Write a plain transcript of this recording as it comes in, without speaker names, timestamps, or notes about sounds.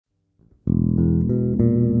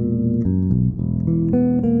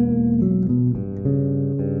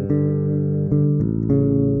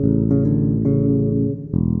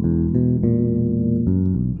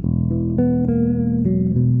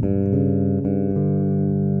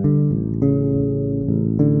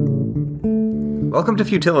Welcome to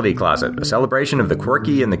Futility Closet, a celebration of the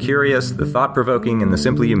quirky and the curious, the thought-provoking and the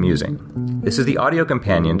simply amusing. This is the audio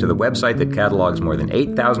companion to the website that catalogs more than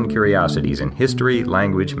 8,000 curiosities in history,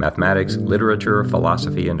 language, mathematics, literature,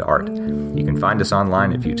 philosophy, and art. You can find us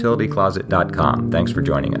online at futilitycloset.com. Thanks for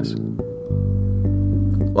joining us.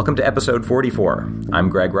 Welcome to episode 44. I'm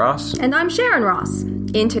Greg Ross. And I'm Sharon Ross.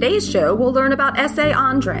 In today's show, we'll learn about S.A.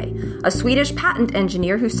 Andr&e, a Swedish patent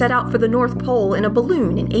engineer who set out for the North Pole in a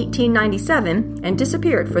balloon in 1897 and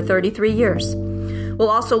disappeared for 33 years. We'll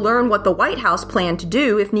also learn what the White House planned to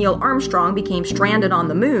do if Neil Armstrong became stranded on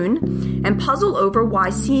the moon, and puzzle over why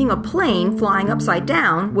seeing a plane flying upside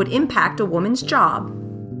down would impact a woman's job.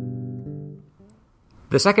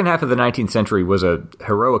 The second half of the 19th century was a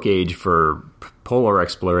heroic age for polar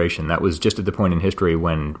exploration. That was just at the point in history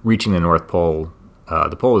when reaching the North Pole,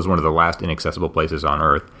 the pole is one of the last inaccessible places on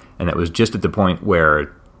Earth, and that was just at the point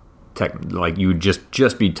where you would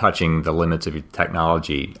just be touching the limits of your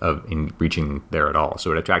technology in reaching there at all.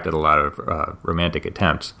 So it attracted a lot of romantic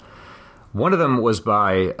attempts. One of them was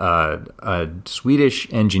by a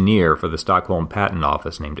Swedish engineer for the Stockholm Patent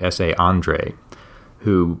Office named S.A. Andr&e,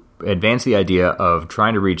 who advanced the idea of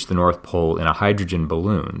trying to reach the North Pole in a hydrogen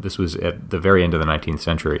balloon. This was at the very end of the 19th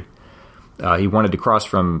century. He wanted to cross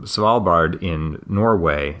from Svalbard in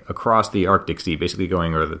Norway across the Arctic Sea, basically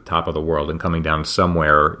going over the top of the world and coming down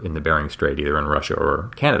somewhere in the Bering Strait, either in Russia or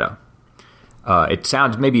Canada. It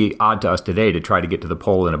sounds maybe odd to us today to try to get to the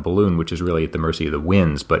pole in a balloon, which is really at the mercy of the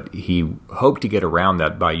winds, but he hoped to get around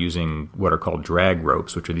that by using what are called drag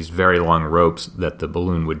ropes, which are these very long ropes that the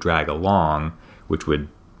balloon would drag along,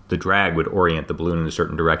 the drag would orient the balloon in a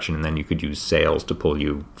certain direction, and then you could use sails to pull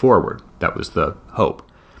you forward. That was the hope.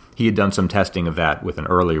 He had done some testing of that with an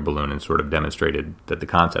earlier balloon and sort of demonstrated that the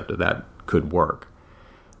concept of that could work.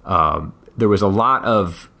 There was a lot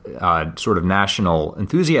of sort of national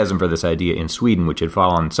enthusiasm for this idea in Sweden, which had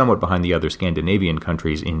fallen somewhat behind the other Scandinavian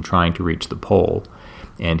countries in trying to reach the pole.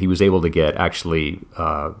 And he was able to get actually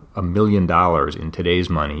 $1 million in today's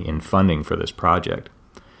money in funding for this project.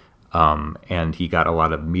 And he got a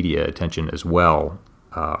lot of media attention as well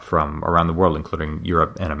from around the world, including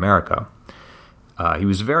Europe and America.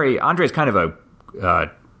 Andr&e's kind of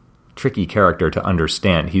a tricky character to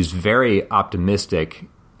understand. He's very optimistic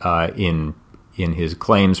in his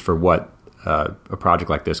claims for what a project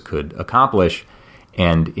like this could accomplish,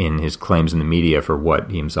 and in his claims in the media for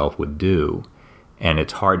what he himself would do. And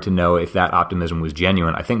it's hard to know if that optimism was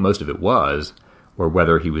genuine. I think most of it was, or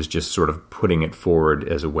whether he was just sort of putting it forward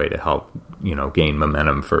as a way to help, gain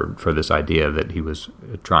momentum for this idea that he was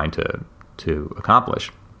trying to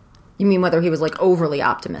accomplish. You mean whether he was overly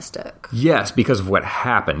optimistic? Yes, because of what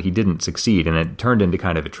happened. He didn't succeed, and it turned into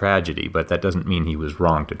kind of a tragedy, but that doesn't mean he was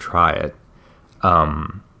wrong to try it.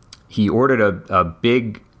 He ordered a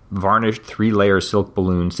big varnished 3-layer silk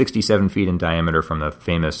balloon, 67 feet in diameter, from the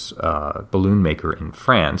famous balloon maker in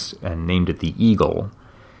France, and named it the Eagle.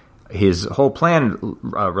 His whole plan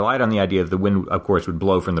relied on the idea that the wind, of course, would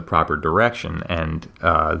blow from the proper direction, and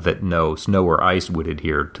that no snow or ice would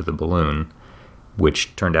adhere to the balloon,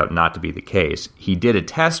 which turned out not to be the case. He did a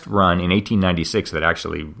test run in 1896 that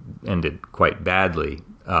actually ended quite badly.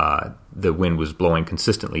 The wind was blowing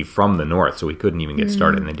consistently from the north, so he couldn't even get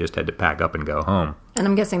started, and they just had to pack up and go home. And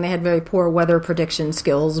I'm guessing they had very poor weather prediction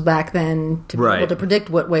skills back then to be able to predict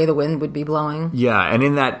what way the wind would be blowing. Yeah, and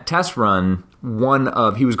in that test run,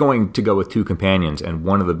 he was going to go with 2 companions, and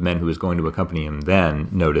one of the men who was going to accompany him then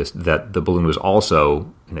noticed that the balloon was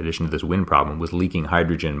also, in addition to this wind problem, was leaking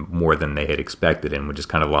hydrogen more than they had expected, and just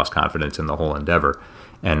kind of lost confidence in the whole endeavor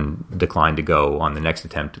and declined to go on the next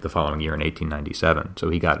attempt the following year in 1897.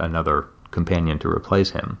 So he got another companion to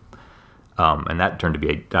replace him. And that turned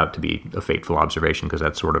out to be a fateful observation, because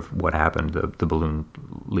that's sort of what happened. The balloon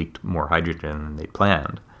leaked more hydrogen than they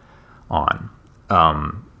planned on.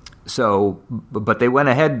 But they went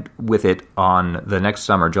ahead with it on the next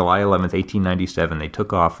summer, July 11th, 1897. They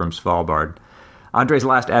took off from Svalbard. Andr&e's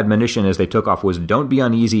last admonition as they took off was, "Don't be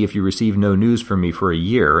uneasy if you receive no news from me for a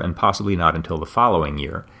year, and possibly not until the following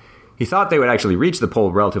year." He thought they would actually reach the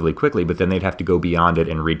pole relatively quickly, but then they'd have to go beyond it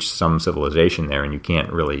and reach some civilization there, and you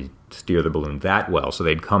can't really steer the balloon that well. So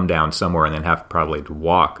they'd come down somewhere and then have probably to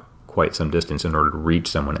walk quite some distance in order to reach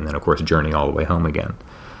someone, and then, of course, journey all the way home again.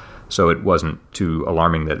 So it wasn't too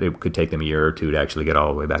alarming that it could take them a year or two to actually get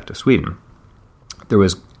all the way back to Sweden. There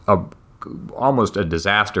was almost a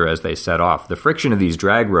disaster as they set off. The friction of these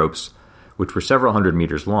drag ropes, which were several hundred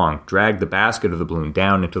meters long, dragged the basket of the balloon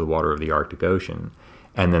down into the water of the Arctic Ocean.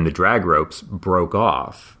 And then the drag ropes broke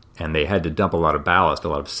off, and they had to dump a lot of ballast, a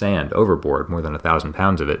lot of sand overboard, more than 1,000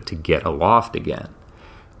 pounds of it, to get aloft again.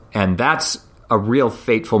 And that's a real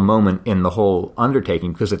fateful moment in the whole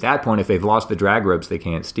undertaking, because at that point, if they've lost the drag ropes, they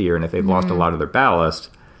can't steer, and if they've lost a lot of their ballast,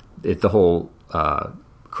 the whole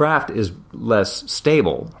craft is less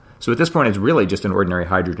stable. So at this point, it's really just an ordinary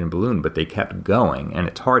hydrogen balloon, but they kept going, and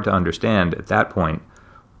it's hard to understand at that point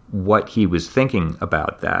what he was thinking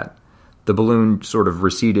about that. The balloon sort of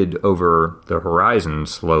receded over the horizon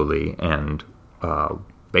slowly and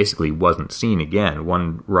basically wasn't seen again.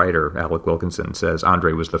 One writer, Alec Wilkinson, says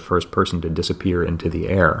Andr&e was the first person to disappear into the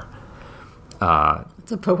air.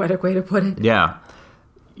 It's a poetic way to put it. Yeah.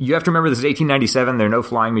 You have to remember this is 1897. There are no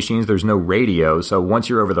flying machines. There's no radio. So once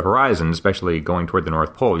you're over the horizon, especially going toward the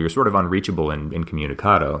North Pole, you're sort of unreachable and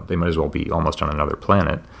incommunicado. They might as well be almost on another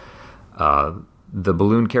planet. The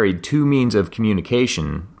balloon carried two means of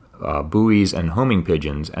communication, buoys and homing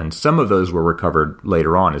pigeons, and some of those were recovered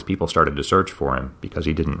later on as people started to search for him because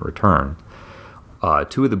he didn't return.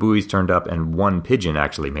 Two of the buoys turned up, and one pigeon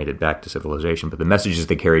actually made it back to civilization. But the messages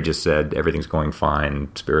they carried just said everything's going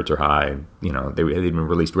fine, spirits are high. You know, they'd been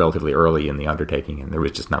released relatively early in the undertaking, and there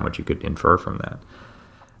was just not much you could infer from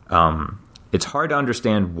that. It's hard to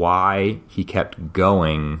understand why he kept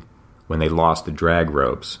going when they lost the drag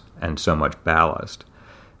ropes and so much ballast.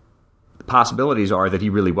 The possibilities are that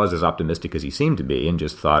he really was as optimistic as he seemed to be and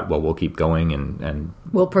just thought, well, we'll keep going and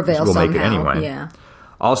we'll prevail we'll somehow. Make it anyway. Yeah.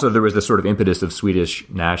 Also, there was this sort of impetus of Swedish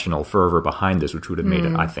national fervor behind this, which would have made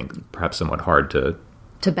it, I think, perhaps somewhat hard to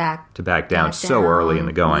back down so early in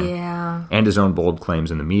the going. Yeah. And his own bold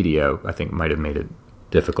claims in the media, I think, might have made it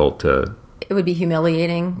difficult to... It would be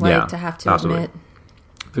humiliating, right, to have to possibly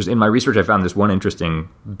admit. In my research, I found this one interesting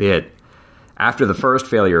bit. After the first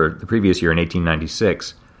failure the previous year in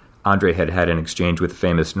 1896, Andr&e had an exchange with the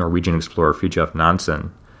famous Norwegian explorer Fridtjof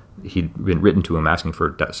Nansen. He'd been written to him asking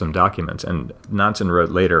for some documents, and Nansen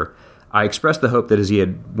wrote later, I expressed the hope that as he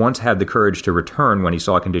had once had the courage to return when he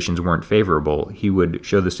saw conditions weren't favorable, he would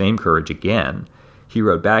show the same courage again. He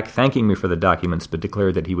wrote back thanking me for the documents, but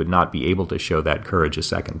declared that he would not be able to show that courage a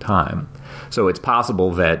second time. So it's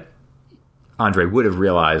possible that Andr&e would have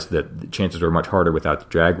realized that the chances were much harder without the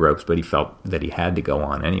drag ropes, but he felt that he had to go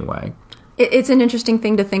on anyway. It's an interesting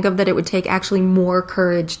thing to think of that it would take actually more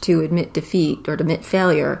courage to admit defeat or to admit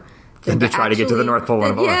failure than to try to get to the North Pole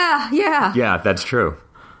on a balloon. Yeah. Yeah, that's true.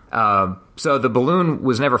 So the balloon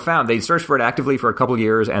was never found. They searched for it actively for a couple of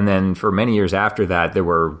years, and then for many years after that, there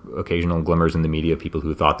were occasional glimmers in the media, people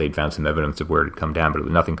who thought they'd found some evidence of where it had come down, but it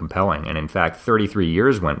was nothing compelling. And in fact, 33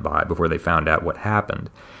 years went by before they found out what happened.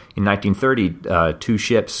 In 1930, two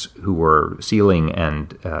ships who were sealing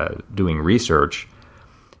and doing research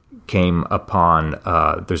came upon,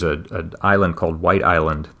 there's an island called White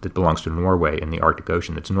Island that belongs to Norway in the Arctic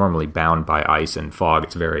Ocean that's normally bound by ice and fog.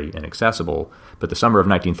 It's very inaccessible. But the summer of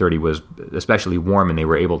 1930 was especially warm, and they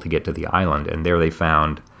were able to get to the island. And there they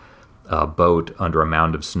found a boat under a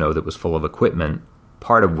mound of snow that was full of equipment,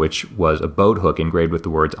 part of which was a boat hook engraved with the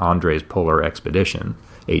words Andr&e's Polar Expedition,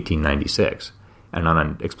 1896. And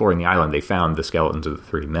on exploring the island, they found the skeletons of the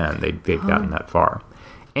three men. They'd gotten that far.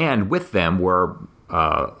 And with them were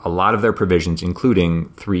a lot of their provisions, including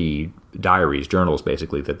 3 diaries, journals,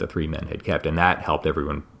 basically, that the 3 men had kept. And that helped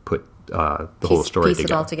everyone put the whole story together. Piece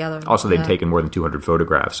it all together. Also, they'd taken more than 200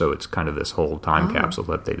 photographs, so it's kind of this whole time capsule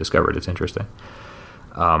that they discovered. It's interesting.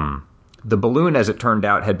 The balloon, as it turned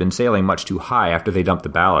out, had been sailing much too high. After they dumped the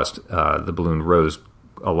ballast, the balloon rose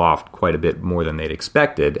aloft quite a bit more than they'd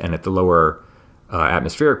expected, and at the lower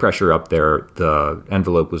atmospheric pressure up there, the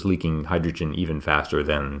envelope was leaking hydrogen even faster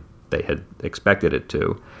than they had expected it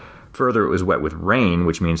to. Further, it was wet with rain,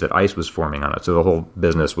 which means that ice was forming on it, so the whole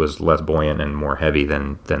business was less buoyant and more heavy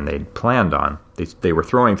than they'd planned on. They were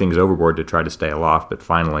throwing things overboard to try to stay aloft, but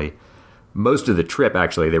finally, most of the trip,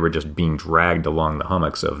 actually, they were just being dragged along the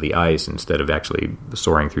hummocks of the ice instead of actually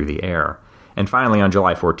soaring through the air. And finally, on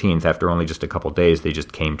July 14th, after only just a couple days, they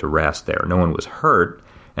just came to rest there. No one was hurt,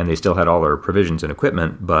 and they still had all their provisions and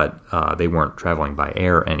equipment, but they weren't traveling by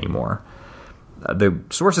air anymore. The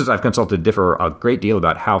sources I've consulted differ a great deal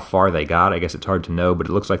about how far they got. I guess it's hard to know, but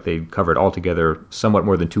it looks like they covered altogether somewhat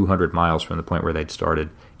more than 200 miles from the point where they'd started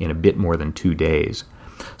in a bit more than 2 days.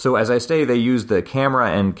 So as I say, they used the camera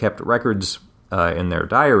and kept records in their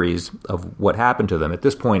diaries of what happened to them. At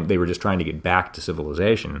this point, they were just trying to get back to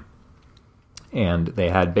civilization. And they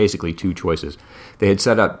had basically 2 choices. They had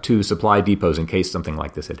set up 2 supply depots in case something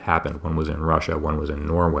like this had happened. One was in Russia, one was in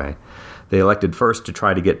Norway. They elected first to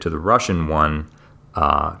try to get to the Russian one,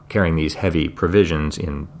 carrying these heavy provisions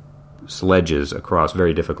in sledges across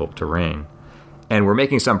very difficult terrain. And were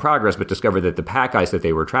making some progress, but discovered that the pack ice that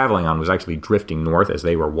they were traveling on was actually drifting north as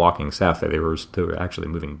they were walking south. They were actually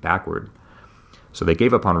moving backward. So they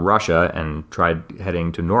gave up on Russia and tried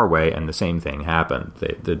heading to Norway, and the same thing happened.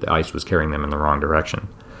 The ice was carrying them in the wrong direction.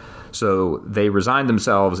 So they resigned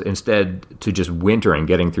themselves instead to just wintering,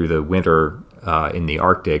 getting through the winter in the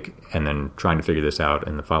Arctic, and then trying to figure this out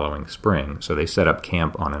in the following spring. So they set up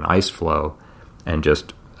camp on an ice floe and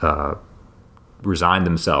just resigned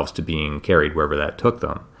themselves to being carried wherever that took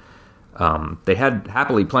them. They had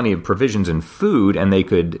happily plenty of provisions and food, and they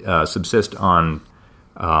could subsist on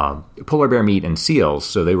polar bear meat and seals,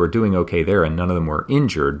 so they were doing okay there, and none of them were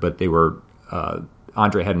injured, but they were...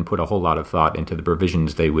 Andr&e hadn't put a whole lot of thought into the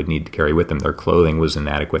provisions they would need to carry with them. Their clothing was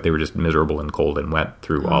inadequate. They were just miserable and cold and wet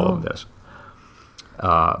through all of this.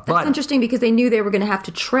 That's interesting because they knew they were going to have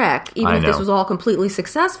to trek. Even if this was all completely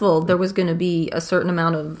successful, there was going to be a certain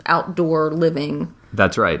amount of outdoor living.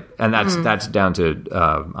 That's right. And that's down to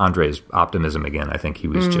Andr&e's optimism again. I think he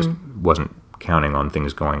was just wasn't counting on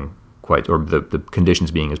things going quite, or the conditions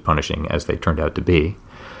being as punishing as they turned out to be.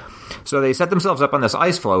 So they set themselves up on this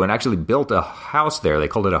ice floe and actually built a house there. They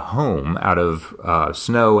called it a home out of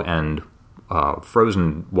snow and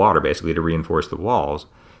frozen water, basically, to reinforce the walls.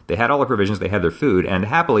 They had all the provisions, they had their food, and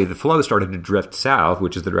happily the floe started to drift south,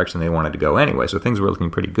 which is the direction they wanted to go anyway. So things were looking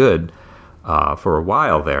pretty good for a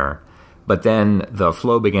while there. But then the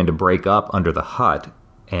floe began to break up under the hut,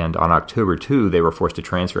 and on October 2, they were forced to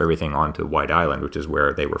transfer everything onto White Island, which is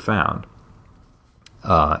where they were found.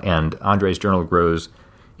 And Andr&e's journal grows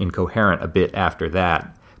incoherent a bit after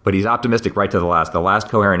that, but he's optimistic right to the last. The last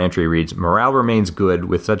coherent entry reads, "Morale remains good.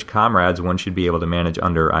 With such comrades, one should be able to manage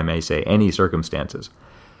under, I may say, any circumstances."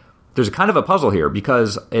 There's a kind of a puzzle here,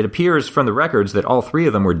 because it appears from the records that all three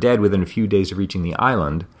of them were dead within a few days of reaching the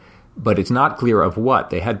island, but it's not clear of what.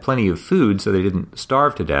 They had plenty of food, so they didn't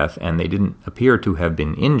starve to death, and they didn't appear to have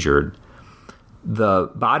been injured. The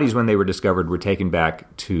bodies, when they were discovered, were taken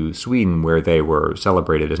back to Sweden, where they were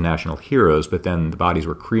celebrated as national heroes, but then the bodies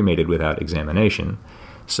were cremated without examination.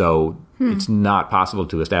 So it's not possible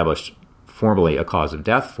to establish formally a cause of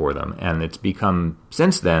death for them, and it's become,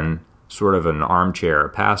 since then, sort of an armchair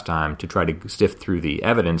pastime to try to sift through the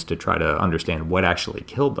evidence to try to understand what actually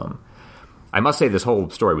killed them. I must say this whole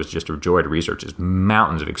story was just a joy to research. There's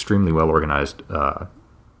mountains of extremely well-organized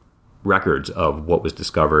records of what was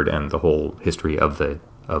discovered and the whole history of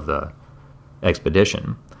the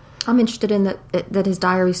expedition. I'm interested in that his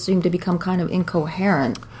diaries seem to become kind of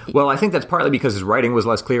incoherent. Well, I think that's partly because his writing was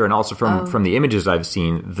less clear, and also from the images I've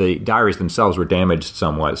seen, the diaries themselves were damaged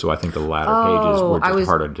somewhat, so I think the latter pages were just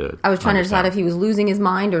harder to I was trying to decide if he was losing his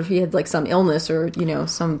mind or if he had like some illness or,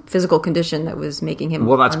 some physical condition that was making him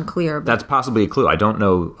unclear. But that's possibly a clue. I don't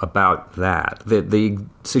know about that. The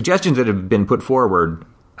suggestions that have been put forward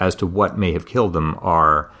as to what may have killed them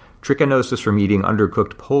are trichinosis from eating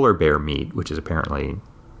undercooked polar bear meat, which is apparently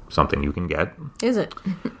something you can get. Is it?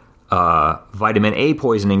 Vitamin A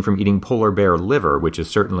poisoning from eating polar bear liver, which is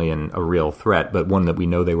certainly a real threat, but one that we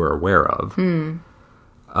know they were aware of.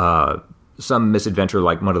 Some misadventure,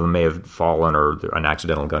 like one of them may have fallen or an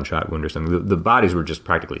accidental gunshot wound or something. The bodies were just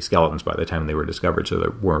practically skeletons by the time they were discovered, so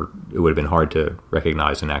it would have been hard to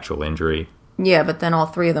recognize an actual injury. Yeah, but then all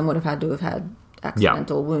three of them would have had to have had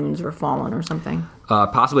accidental wounds or fallen or something.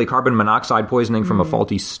 Possibly carbon monoxide poisoning from a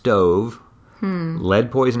faulty stove.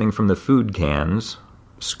 Lead poisoning from the food cans.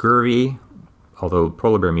 Scurvy, although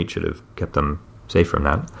polar bear meat should have kept them safe from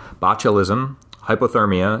that. Botulism,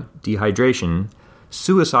 hypothermia, dehydration,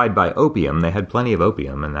 suicide by opium. They had plenty of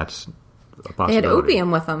opium, and that's a possibility. They had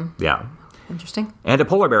opium with them. Yeah. Interesting. And a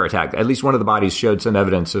polar bear attack. At least one of the bodies showed some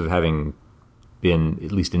evidence of having been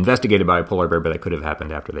at least investigated by a polar bear, but that could have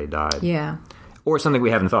happened after they died. Yeah. Or something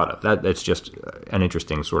we haven't thought of. That's just an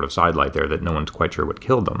interesting sort of sidelight there that no one's quite sure what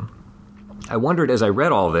killed them. I wondered as I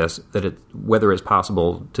read all this whether it's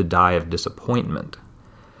possible to die of disappointment.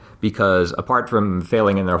 Because apart from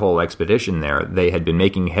failing in their whole expedition there, they had been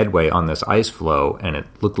making headway on this ice floe, and it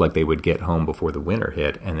looked like they would get home before the winter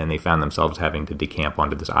hit, and then they found themselves having to decamp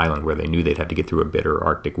onto this island where they knew they'd have to get through a bitter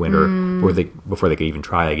Arctic winter before they could even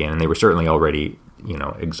try again. And they were certainly already,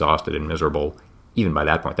 exhausted and miserable, even by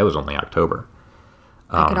that point. That was only October.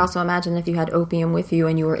 I could also imagine if you had opium with you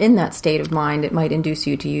and you were in that state of mind, it might induce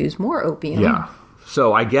you to use more opium. Yeah.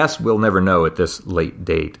 So I guess we'll never know at this late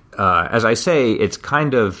date. As I say, it's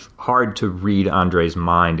kind of hard to read Andr&e's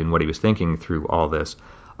mind and what he was thinking through all this.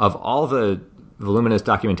 Of all the voluminous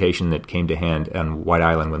documentation that came to hand on White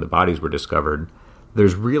Island when the bodies were discovered,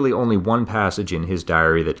 there's really only one passage in his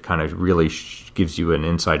diary that kind of really gives you an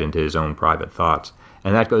insight into his own private thoughts.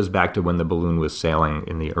 And that goes back to when the balloon was sailing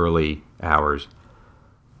in the early hours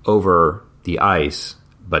over the ice,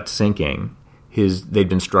 but sinking. They'd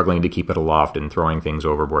been struggling to keep it aloft and throwing things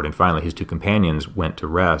overboard, and finally his two companions went to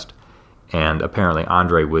rest, and apparently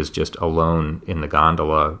Andr&e was just alone in the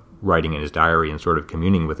gondola writing in his diary and sort of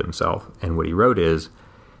communing with himself. And what he wrote is,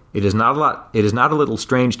 It is not a little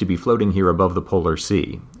strange to be floating here above the polar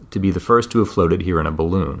sea, to be the first to have floated here in a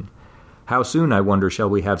balloon. How soon, I wonder, shall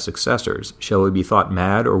we have successors? Shall we be thought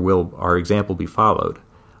mad, or will our example be followed?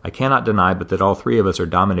 I cannot deny but that all three of us are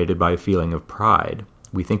dominated by a feeling of pride.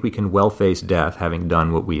 We think we can well face death, having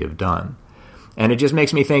done what we have done. And it just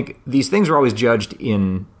makes me think these things are always judged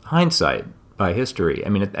in hindsight by history. I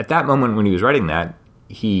mean, at that moment when he was writing that,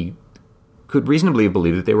 he could reasonably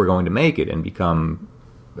believe that they were going to make it and become,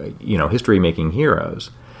 history-making heroes.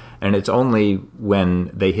 And it's only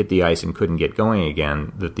when they hit the ice and couldn't get going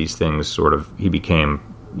again that these things he became,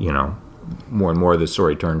 more and more the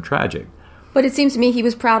story turned tragic. But it seems to me he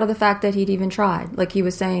was proud of the fact that he'd even tried. Like he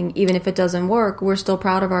was saying, even if it doesn't work, we're still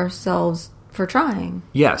proud of ourselves for trying.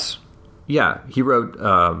 Yes. Yeah. He wrote,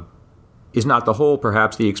 is not the whole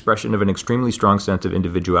perhaps the expression of an extremely strong sense of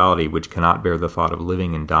individuality which cannot bear the thought of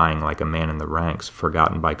living and dying like a man in the ranks,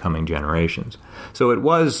 forgotten by coming generations? So it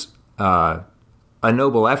was a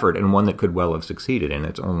noble effort and one that could well have succeeded, and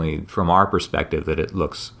it's only from our perspective that it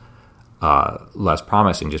looks less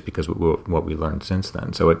promising just because of what we learned since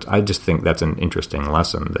then. So I just think that's an interesting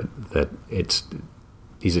lesson that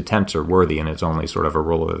these attempts are worthy, and it's only sort of a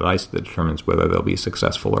roll of the dice that determines whether they'll be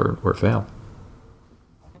successful or fail.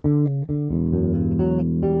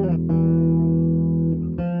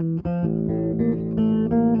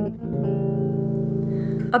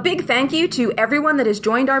 A big thank you to everyone that has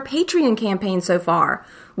joined our Patreon campaign so far.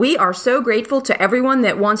 We are so grateful to everyone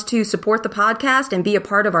that wants to support the podcast and be a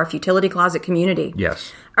part of our Futility Closet community.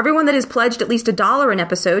 Yes. Everyone that has pledged at least $1 an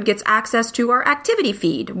episode gets access to our activity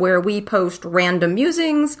feed, where we post random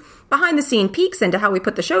musings, behind-the-scene peeks into how we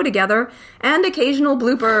put the show together, and occasional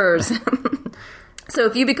bloopers. So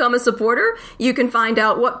if you become a supporter, you can find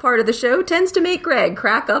out what part of the show tends to make Greg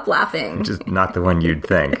crack up laughing. Which is not the one you'd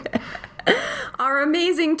think. Our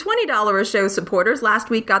amazing $20 a show supporters last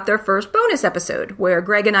week got their first bonus episode, where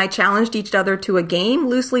Greg and I challenged each other to a game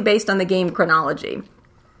loosely based on the game chronology.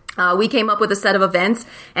 We came up with a set of events,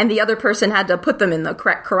 and the other person had to put them in the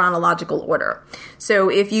correct chronological order. So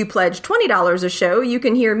if you pledge $20 a show, you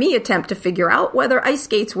can hear me attempt to figure out whether ice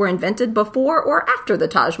skates were invented before or after the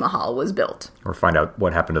Taj Mahal was built. Or find out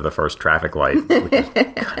what happened to the first traffic light, which is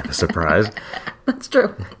kind of a surprise. That's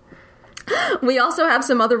true. We also have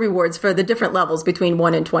some other rewards for the different levels between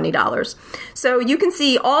 $1 and $20. So you can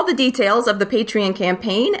see all the details of the Patreon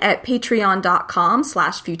campaign at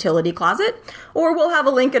patreon.com/futilitycloset, or we'll have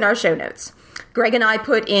a link in our show notes. Greg and I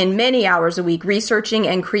put in many hours a week researching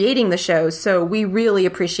and creating the show, so we really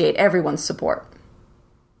appreciate everyone's support.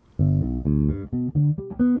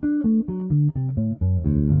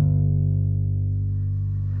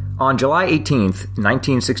 On July 18th,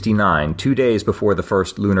 1969, 2 days before the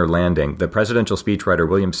first lunar landing, the presidential speechwriter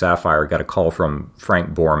William Safire got a call from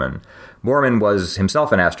Frank Borman. Borman was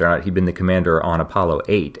himself an astronaut. He'd been the commander on Apollo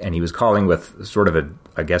 8, and he was calling with sort of a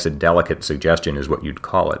delicate suggestion is what you'd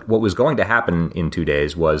call it. What was going to happen in 2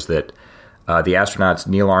 days was that the astronauts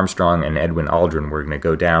Neil Armstrong and Edwin Aldrin were going to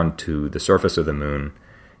go down to the surface of the moon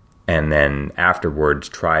and then afterwards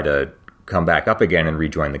try to come back up again and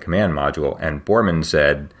rejoin the command module. And Borman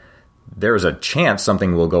said, there's a chance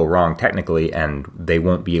something will go wrong technically and they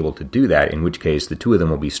won't be able to do that, in which case the two of them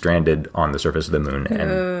will be stranded on the surface of the moon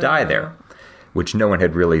and die there, which no one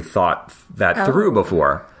had really thought that through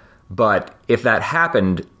before. But if that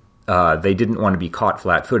happened, they didn't want to be caught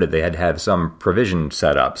flat-footed. They had to have some provision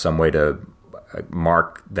set up, some way to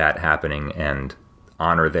mark that happening and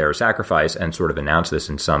honor their sacrifice and sort of announce this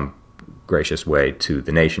in some gracious way to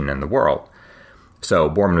the nation and the world. So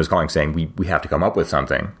Borman was calling saying, we have to come up with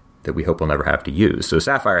something that we hope we'll never have to use. So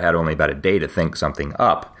Safire had only about a day to think something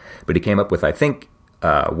up, but he came up with, I think,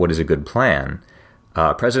 what is a good plan.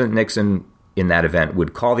 President Nixon, in that event,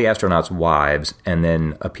 would call the astronauts' wives and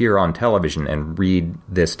then appear on television and read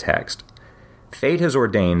this text. Fate has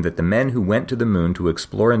ordained that the men who went to the moon to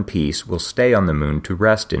explore in peace will stay on the moon to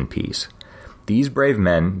rest in peace. These brave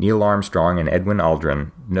men, Neil Armstrong and Edwin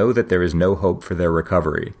Aldrin, know that there is no hope for their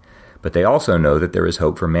recovery, but they also know that there is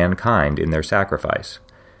hope for mankind in their sacrifice.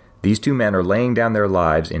 These two men are laying down their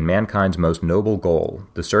lives in mankind's most noble goal,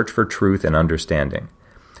 the search for truth and understanding.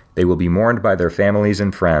 They will be mourned by their families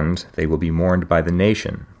and friends. They will be mourned by the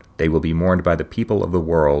nation. They will be mourned by the people of the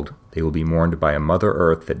world. They will be mourned by a Mother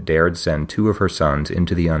Earth that dared send two of her sons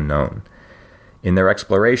into the unknown. In their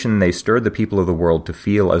exploration, they stirred the people of the world to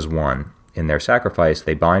feel as one. In their sacrifice,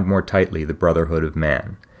 they bind more tightly the brotherhood of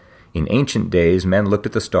man. In ancient days, men looked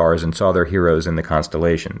at the stars and saw their heroes in the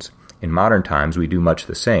constellations. In modern times, we do much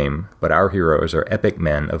the same, but our heroes are epic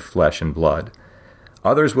men of flesh and blood.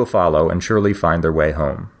 Others will follow and surely find their way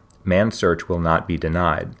home. Man's search will not be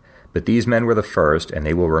denied, but these men were the first, and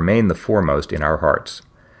they will remain the foremost in our hearts.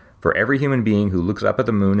 For every human being who looks up at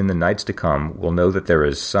the moon in the nights to come will know that there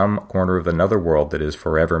is some corner of another world that is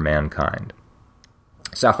forever mankind.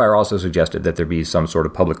 Sapphire also suggested that there be some sort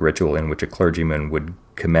of public ritual in which a clergyman would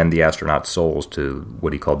commend the astronauts' souls to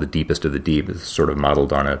what he called the deepest of the deep, sort of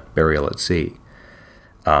modeled on a burial at sea.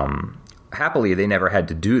 Happily, they never had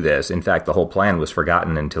to do this. In fact, the whole plan was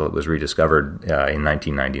forgotten until it was rediscovered in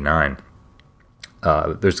 1999.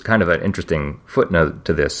 There's kind of an interesting footnote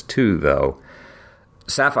to this, too, though.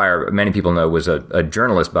 Sapphire, many people know, was a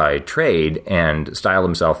journalist by trade and styled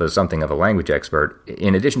himself as something of a language expert.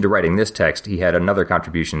 In addition to writing this text, he had another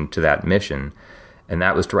contribution to that mission, and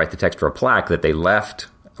that was to write the text for a plaque that they left,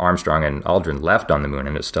 Armstrong and Aldrin left on the moon,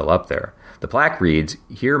 and it's still up there. The plaque reads,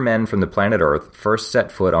 "Here men from the planet Earth first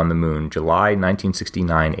set foot on the moon, July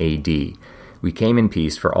 1969 AD. We came in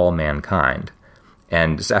peace for all mankind."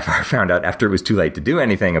 And Sapphire found out after it was too late to do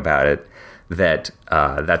anything about it that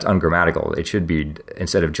that's ungrammatical. It should be,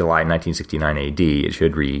 instead of July 1969 AD, it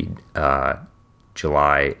should read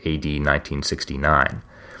July AD 1969.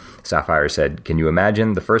 Sapphire said, "Can you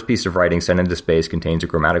imagine? The first piece of writing sent into space contains a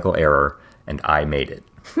grammatical error, and I made it."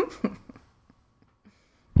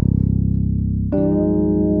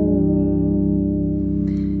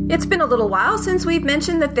 It's been a little while since we've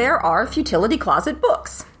mentioned that there are Futility Closet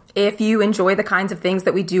books. If you enjoy the kinds of things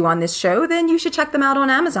that we do on this show, then you should check them out on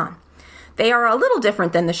Amazon. They are a little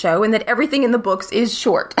different than the show in that everything in the books is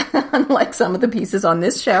short, unlike some of the pieces on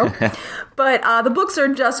this show. But the books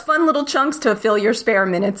are just fun little chunks to fill your spare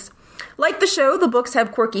minutes. Like the show, the books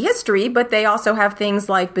have quirky history, but they also have things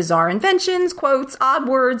like bizarre inventions, quotes, odd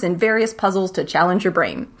words, and various puzzles to challenge your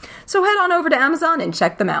brain. So head on over to Amazon and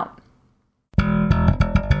check them out.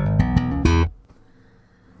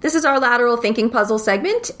 This is our lateral thinking puzzle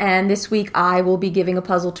segment, and this week I will be giving a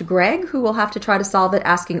puzzle to Greg, who will have to try to solve it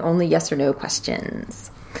asking only yes or no questions.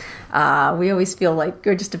 We always feel like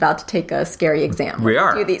we're just about to take a scary exam. We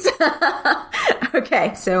are. Do these.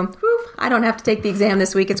 Okay, so I don't have to take the exam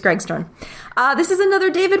this week. It's Greg's turn. This is another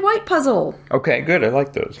David White puzzle. Okay, good. I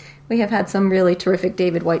like those. We have had some really terrific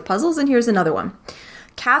David White puzzles, and here's another one.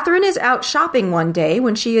 Catherine is out shopping one day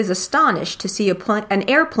when she is astonished to see an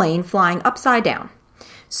airplane flying upside down.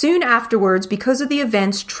 Soon afterwards, because of the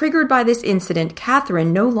events triggered by this incident,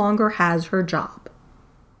 Catherine no longer has her job.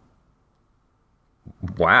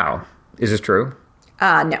 Wow. Is this true?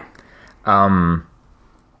 No.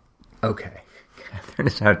 Okay. Catherine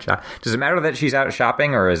is out shopping. Does it matter that she's out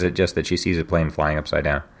shopping, or is it just that she sees a plane flying upside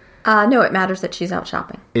down? No, it matters that she's out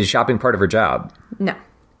shopping. Is shopping part of her job? No.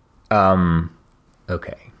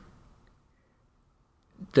 Okay.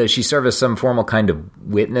 Does she serve as some formal kind of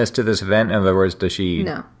witness to this event? In other words, does she...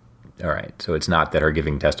 No. All right. So it's not that her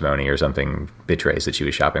giving testimony or something betrays that she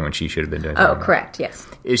was shopping when she should have been doing Oh, something. correct, yes.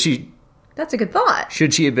 Is she... That's a good thought.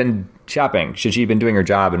 Should she have been shopping? Should she have been doing her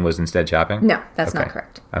job and was instead shopping? No, that's not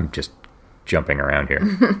correct. I'm just jumping around here.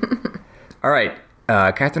 All right.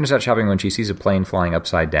 Catherine is out shopping when she sees a plane flying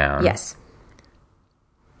upside down. Yes.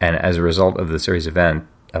 And as a result of the series of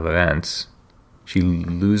events... She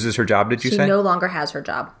loses her job, did you say? She no longer has her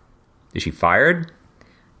job. Is she fired?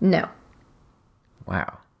 No.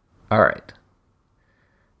 Wow. All right.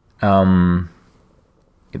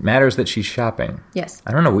 It matters that she's shopping. Yes.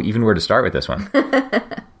 I don't know even where to start with this one.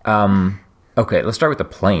 Okay, let's start with the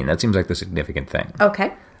plane. That seems like the significant thing.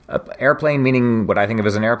 Okay. Airplane meaning what I think of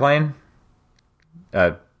as an airplane?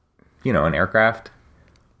 An aircraft?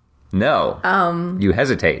 No. You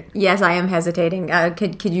hesitate. Yes, I am hesitating.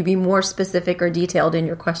 Could you be more specific or detailed in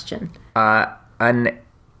your question? An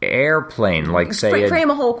airplane, like say... Frame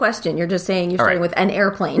a whole question. You're just saying you're starting with an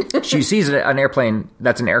airplane. She sees an airplane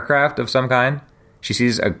that's an aircraft of some kind. She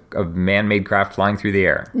sees a man-made craft flying through the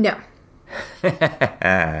air. No.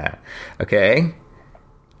 Okay.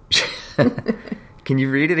 Can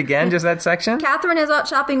you read it again, just that section? Catherine is out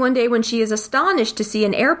shopping one day when she is astonished to see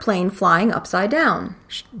an airplane flying upside down.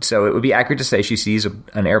 So it would be accurate to say she sees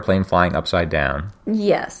an airplane flying upside down.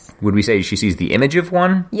 Yes. Would we say she sees the image of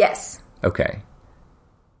one? Yes. Okay.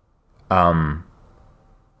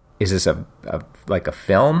 Is this like a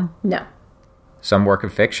film? No. Some work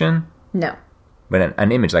of fiction? No. But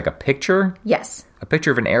an image, like a picture? Yes. A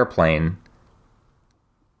picture of an airplane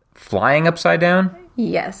flying upside down?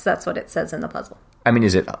 Yes, that's what it says in the puzzle. I mean,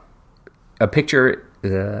 is it a picture?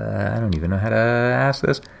 I don't even know how to ask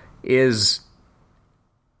this. Is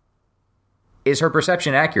is her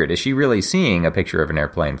perception accurate? Is she really seeing a picture of an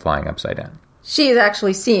airplane flying upside down? She is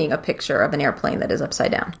actually seeing a picture of an airplane that is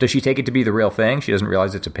upside down. Does she take it to be the real thing? She doesn't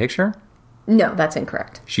realize it's a picture? No, that's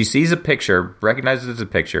incorrect. She sees a picture, recognizes it's a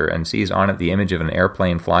picture, and sees on it the image of an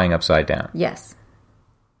airplane flying upside down. Yes.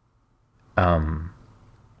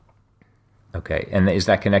 Okay. And is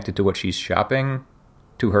that connected to what she's shopping?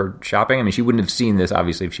 To her shopping? I mean, she wouldn't have seen this,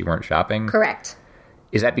 obviously, if she weren't shopping. Correct.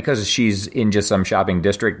 Is that because she's in just some shopping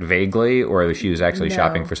district vaguely, or she was actually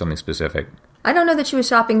shopping for something specific? I don't know that she was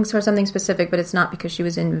shopping for something specific, but it's not because she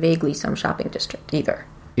was in vaguely some shopping district either.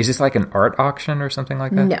 Is this like an art auction or something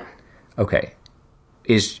like that? No. Okay.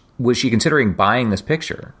 Was she considering buying this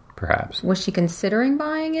picture, perhaps? Was she considering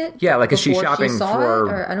buying it? Yeah, like is she shopping for...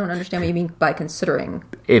 Or I don't understand what you mean by considering.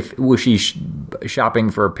 Was she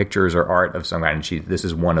shopping for pictures or art of some kind, and this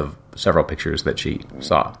is one of several pictures that she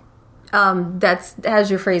saw? That's, as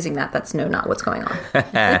you're phrasing that, that's not what's going on.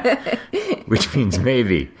 Which means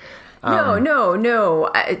maybe.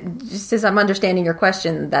 No. Just as I'm understanding your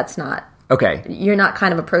question, that's not. Okay. You're not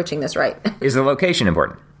kind of approaching this right. Is the location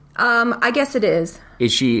important? I guess it is.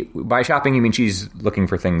 Is she, by shopping, you mean she's looking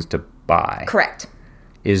for things to buy? Correct.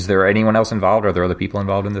 Is there anyone else involved? Are there other people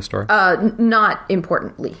involved in this story? Not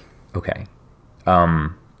importantly. Okay.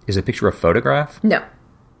 Is a picture a photograph? No.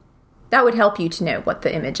 That would help you to know what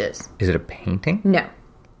the image is. Is it a painting? No.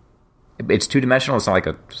 It's two-dimensional? It's not like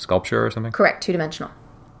a sculpture or something? Correct, two-dimensional.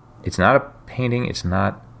 It's not a painting. It's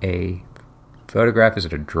not a photograph. Is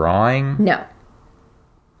it a drawing? No.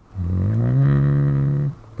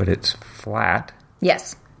 But it's flat.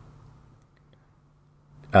 Yes.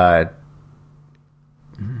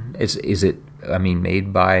 Is it, I mean,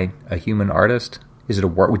 made by a human artist? Is it a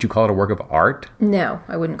work? Would you call it a work of art? No,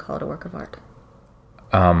 I wouldn't call it a work of art.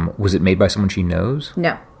 Was it made by someone she knows?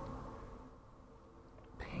 No.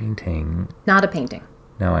 Painting. Not a painting.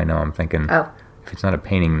 No, I know. I'm thinking. Oh. If it's not a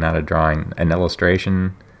painting, not a drawing, an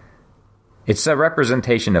illustration. It's a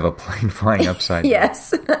representation of a plane flying upside down.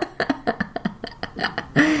 Yes.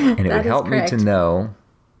 And it would help me to know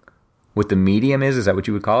what the medium is. Is that what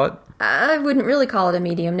you would call it? I wouldn't really call it a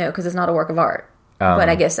medium, no, because it's not a work of art. But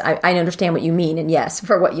I guess I understand what you mean, and yes,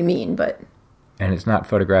 for what you mean, but... And it's not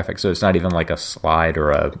photographic, so it's not even like a slide or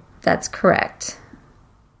a... That's correct.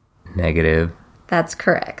 Negative. That's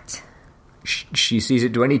correct. She sees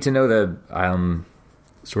it. Do I need to know the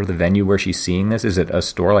sort of the venue where she's seeing this? Is it a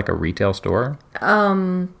store, like a retail store?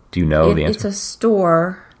 Do you know the answer? It's a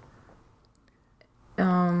store.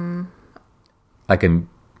 Like a...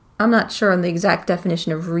 I'm not sure on the exact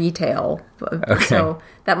definition of retail, Okay. So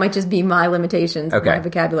that might just be my limitations, my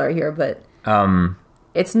vocabulary here, but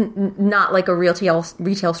it's not like a retail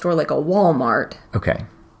store like a Walmart. Okay.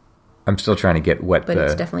 I'm still trying to get what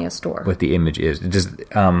it's definitely a store. What the image is.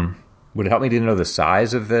 Would it help me to know the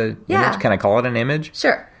size of the image? Can I call it an image?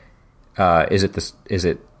 Sure. Is it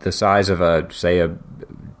the size of a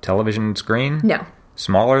television screen? No.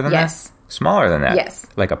 Smaller than that? Yes. Smaller than that? Yes.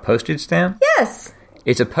 Like a postage stamp? Yes.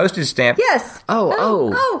 It's a postage stamp? Yes.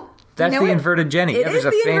 Oh. That's the inverted Jenny. It is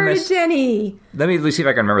the inverted Jenny. Let me see if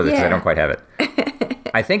I can remember this because I don't quite have it.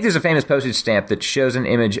 I think there's a famous postage stamp that shows an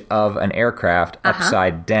image of an aircraft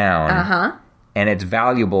upside down. And it's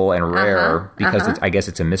valuable and rare because I guess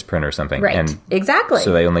it's a misprint or something. Right. And exactly.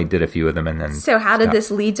 So they only did a few of them and then... So how did this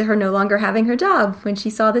lead to her no longer having her job when she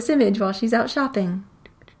saw this image while she's out shopping?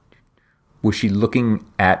 Was she looking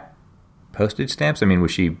at postage stamps? I mean,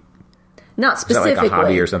 was she... Not specifically. Was that like a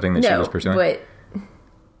hobby or something that she was pursuing? But...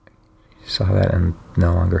 Saw that and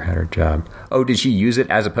no longer had her job. Oh, did she use it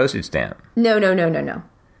as a postage stamp? No.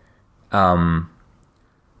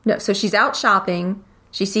 No, so she's out shopping.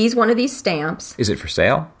 She sees one of these stamps. Is it for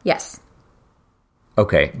sale? Yes.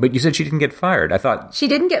 Okay, but you said she didn't get fired. I thought... She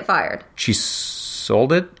didn't get fired. She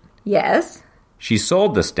sold it? Yes. She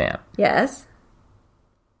sold the stamp? Yes.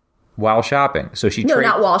 While shopping? So she... No,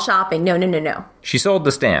 not while shopping. No. She sold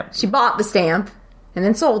the stamp? She bought the stamp and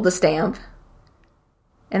then sold the stamp.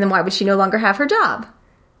 And then why would she no longer have her job?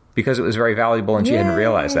 Because it was very valuable and she hadn't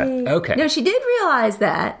realized that. Okay. No, she did realize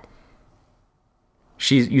that.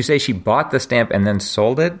 You say she bought the stamp and then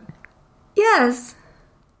sold it? Yes.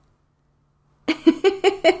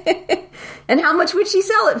 And how much would she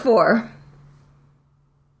sell it for?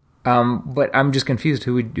 But I'm just confused.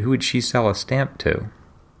 Who would she sell a stamp to?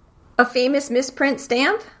 A famous misprint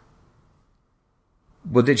stamp?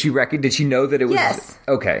 Well, did she know that it was... Yes.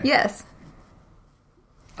 Okay. Yes.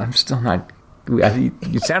 I'm still not...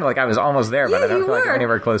 It sounded like I was almost there, but I don't feel like I'm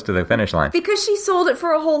anywhere close to the finish line. Because she sold it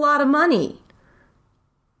for a whole lot of money.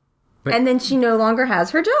 And then she no longer has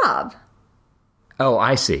her job. Oh,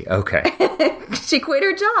 I see. Okay. She quit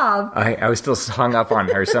her job. I was still hung up on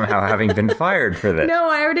her somehow having been fired for this. No,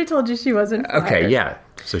 I already told you she wasn't fired. Okay, yeah.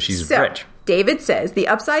 So she's rich. David says the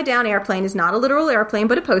upside-down airplane is not a literal airplane,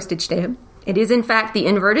 but a postage stamp. It is, in fact, the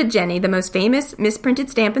inverted Jenny, the most famous misprinted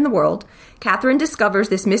stamp in the world. Catherine discovers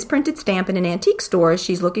this misprinted stamp in an antique store as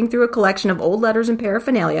she's looking through a collection of old letters and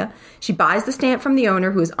paraphernalia. She buys the stamp from the owner,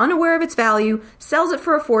 who is unaware of its value, sells it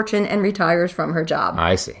for a fortune, and retires from her job.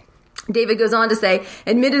 I see. David goes on to say,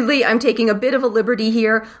 admittedly, I'm taking a bit of a liberty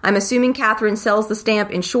here. I'm assuming Catherine sells the stamp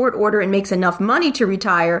in short order and makes enough money to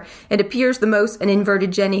retire. It appears the most an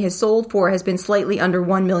inverted Jenny has sold for has been slightly under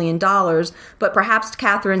 $1 million, but perhaps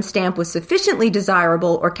Catherine's stamp was sufficiently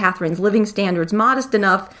desirable or Catherine's living standards modest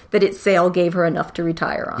enough that its sale gave her enough to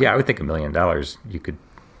retire on. Yeah, I would think $1 million. You could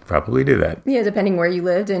probably do that. Yeah, depending where you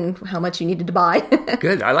lived and how much you needed to buy.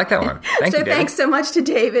 Good. I like that one. Thank you, David. Thanks so much to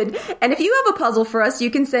David. And if you have a puzzle for us,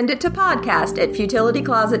 you can send it to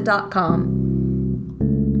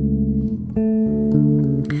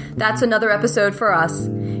podcast@futilitycloset.com. That's another episode for us.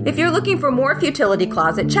 If you're looking for more Futility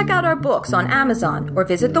Closet, check out our books on Amazon or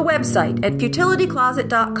visit the website at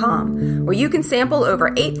futilitycloset.com, where you can sample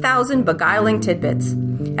over 8,000 beguiling tidbits.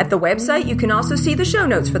 At the website, you can also see the show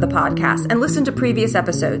notes for the podcast and listen to previous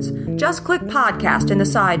episodes. Just click podcast in the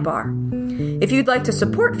sidebar. If you'd like to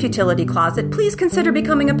support Futility Closet, please consider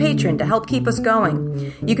becoming a patron to help keep us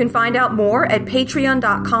going. You can find out more at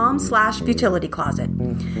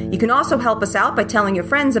patreon.com/futilitycloset. You can also help us out by telling your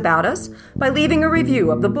friends about us, by leaving a review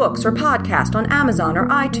of the books or podcast on Amazon or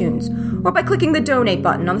iTunes, or by clicking the donate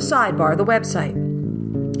button on the sidebar of the website.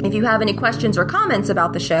 If you have any questions or comments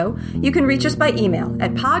about the show, you can reach us by email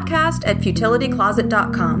at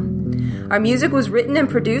podcast@futilitycloset.com. Our music was written and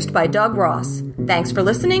produced by Doug Ross. Thanks for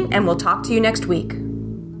listening, and we'll talk to you next week.